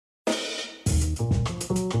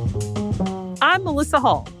I'm Melissa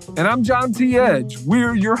Hall. And I'm John T. Edge.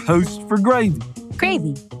 We're your hosts for Gravy.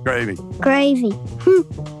 Gravy. Gravy. Gravy.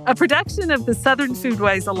 A production of the Southern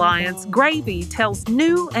Foodways Alliance, Gravy tells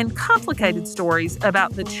new and complicated stories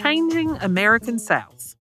about the changing American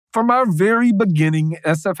South. From our very beginning,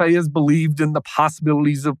 SFA has believed in the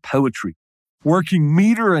possibilities of poetry. Working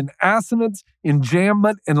meter and assonance,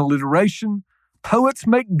 enjambment and alliteration, poets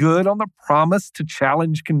make good on the promise to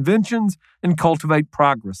challenge conventions and cultivate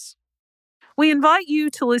progress. We invite you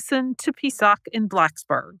to listen to Pesach in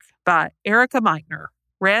Blacksburg by Erika Meitner,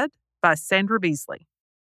 read by Sandra Beasley.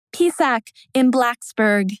 Pesach in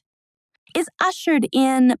Blacksburg is ushered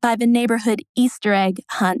in by the neighborhood Easter egg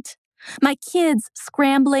hunt. My kids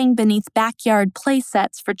scrambling beneath backyard play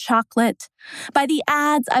sets for chocolate, by the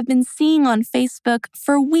ads I've been seeing on Facebook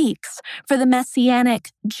for weeks for the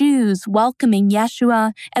Messianic Jews welcoming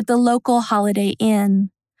Yeshua at the local Holiday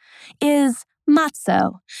Inn, is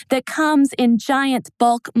matzo that comes in giant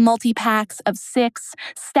bulk multi-packs of 6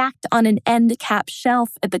 stacked on an end cap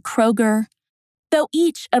shelf at the Kroger. Though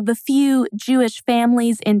each of the few Jewish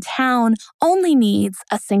families in town only needs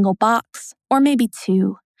a single box, or maybe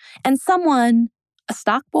 2. And someone, a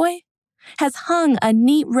stock boy, has hung a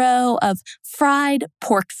neat row of fried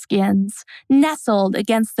pork skins nestled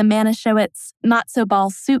against the Manischewitz matzo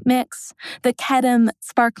ball soup mix, the Kedem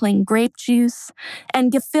sparkling grape juice,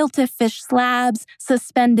 and gefilte fish slabs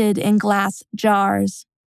suspended in glass jars.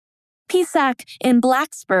 Pesach in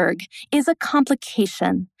Blacksburg is a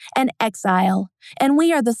complication, an exile, and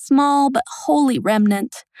we are the small but holy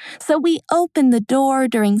remnant. So we open the door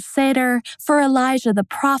during Seder for Elijah the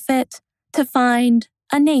prophet to find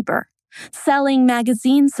a neighbor, selling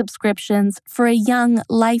magazine subscriptions for a young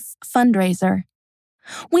life fundraiser.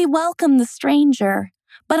 We welcome the stranger,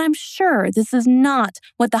 but I'm sure this is not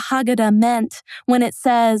what the Haggadah meant when it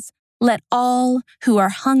says, "Let all who are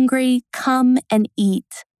hungry come and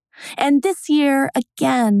eat." And this year,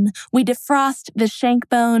 again, we defrost the shank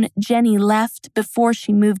bone Jenny left before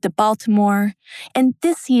she moved to Baltimore. And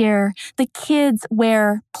this year, the kids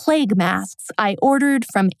wear plague masks I ordered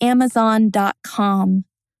from Amazon.com.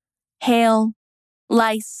 Hail,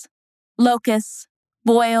 lice, locusts,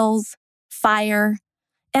 boils, fire,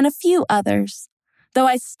 and a few others, though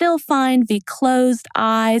I still find the closed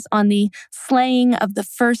eyes on the slaying of the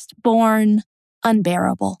firstborn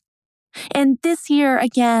unbearable. And this year,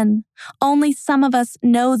 again, only some of us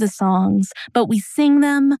know the songs, but we sing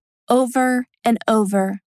them over and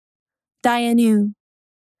over. Dayenu.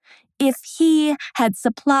 If he had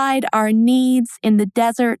supplied our needs in the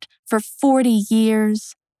desert for 40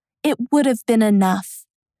 years, it would have been enough.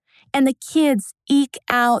 And the kids eke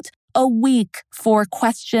out a week for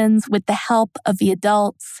questions with the help of the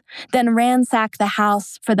adults, then ransack the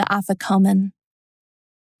house for the afikomen.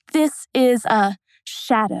 This is a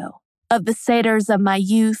shadow of the seders of my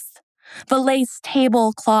youth, the lace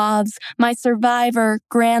tablecloths, my survivor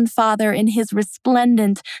grandfather in his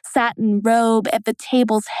resplendent satin robe at the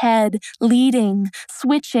table's head, leading,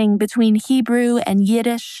 switching between Hebrew and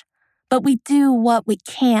Yiddish. But we do what we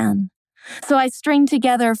can. So I string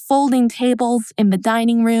together folding tables in the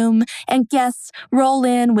dining room, and guests roll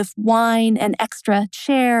in with wine and extra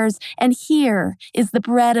chairs, and here is the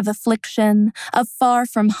bread of affliction, of far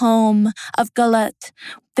from home, of galut,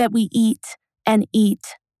 that we eat and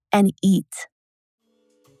eat and eat.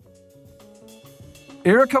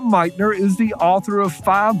 Erika Meitner is the author of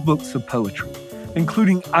 5 books of poetry,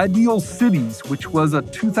 including Ideal Cities, which was a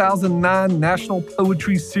 2009 National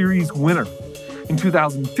Poetry Series winner. In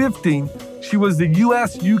 2015, she was the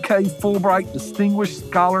U.S.-UK Fulbright Distinguished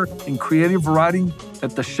Scholar in Creative Writing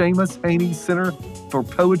at the Seamus Heaney Centre for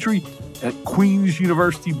Poetry at Queen's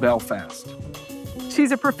University, Belfast.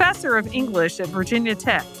 She's a professor of English at Virginia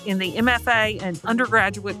Tech in the MFA and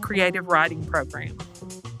undergraduate creative writing program.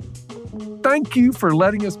 Thank you for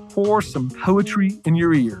letting us pour some poetry in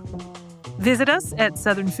your ear. Visit us at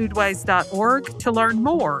southernfoodways.org to learn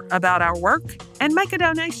more about our work and make a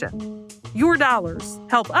donation. Your dollars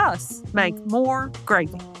help us make more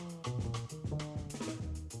gravy.